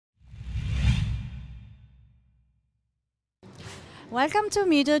Welcome to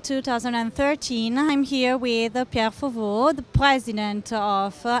Mido 2013. I'm here with Pierre Faveau, the president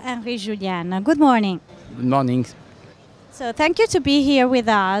of Henri Jullien. Good morning. Good morning. So thank you to be here with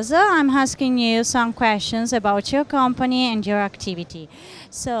us. I'm asking you some questions about your company and your activity.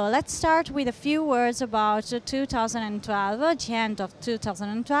 So let's start with a few words about 2012, the end of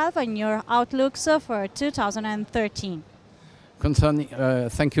 2012, and your outlooks for 2013.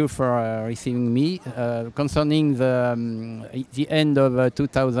 Thank you for receiving me. Concerning the end of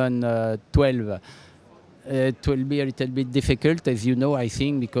 2012, it will be a little bit difficult, as you know, I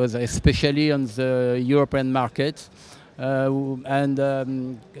think, because especially on the European market,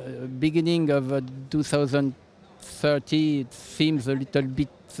 beginning of 2030, it seems a little bit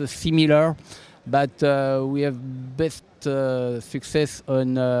similar, but we have best success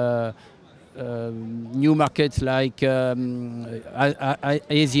on new markets like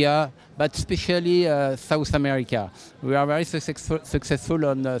Asia, but especially South America. We are very successful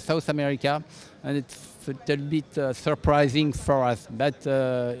on South America, and it's a little bit surprising for us. But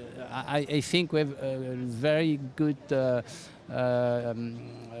I think we have a very good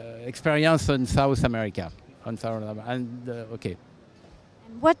experience on South America. Okay.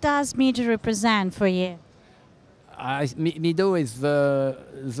 And what does Mido represent for you? Mido is the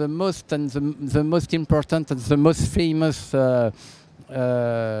most and the most important and the most famous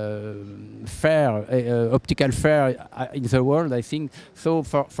optical fair in the world, I think. So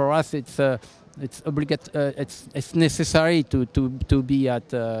for us, it's necessary to be at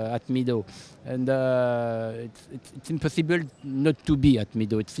Mido, and it's impossible not to be at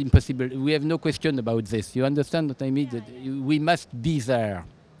Mido. It's impossible. We have no question about this. You understand what I mean? We must be there.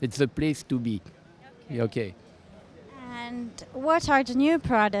 It's the place to be. Okay. And what are the new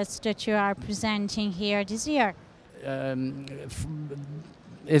products that you are presenting here this year?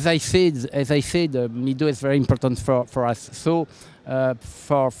 As I said, Mido is very important for us. So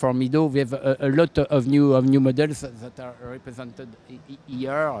for Mido, we have a lot of new models that are represented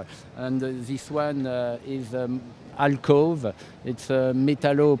here, and this one is Alcove. It's a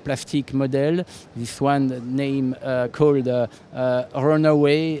metallo-plastic model. This one name called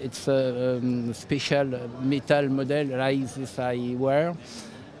Runaway. It's a special metal model like this I wear,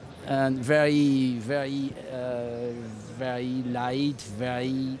 and very light,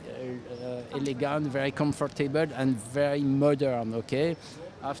 very elegant, very comfortable, and very modern. Okay.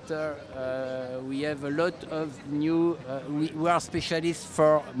 After we have a lot of new. We are specialists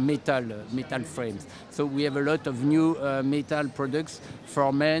for metal frames. So we have a lot of new metal products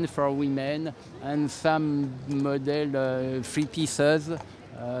for men, for women, and some model 3 pieces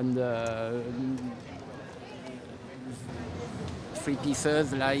and. 3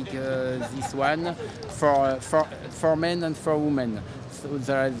 pieces like this one for men and for women. So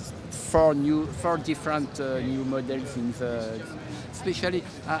there are four different new models in the. Especially,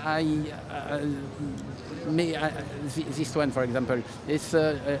 this one, for example, it's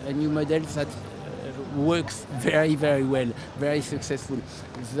a new model that works very well, very successful.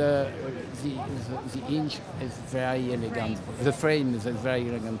 The hinge is very elegant. The frame is very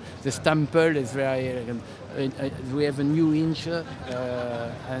elegant. The stample is very elegant. We have a new hinge,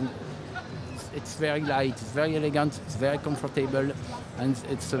 and it's very light, it's very elegant, it's very comfortable, and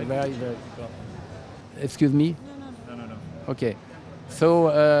it's a very. Excuse me? No. Okay. So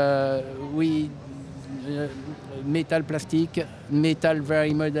we metal plastic, metal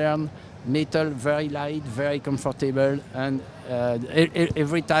very modern, metal very light, very comfortable, and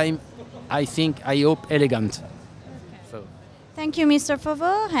every time I hope elegant. Okay. So. Thank you, Mr.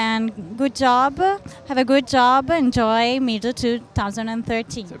 Faveau, and good job. Have a good job. Enjoy Mido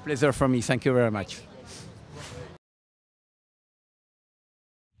 2013. It's a pleasure for me. Thank you very much.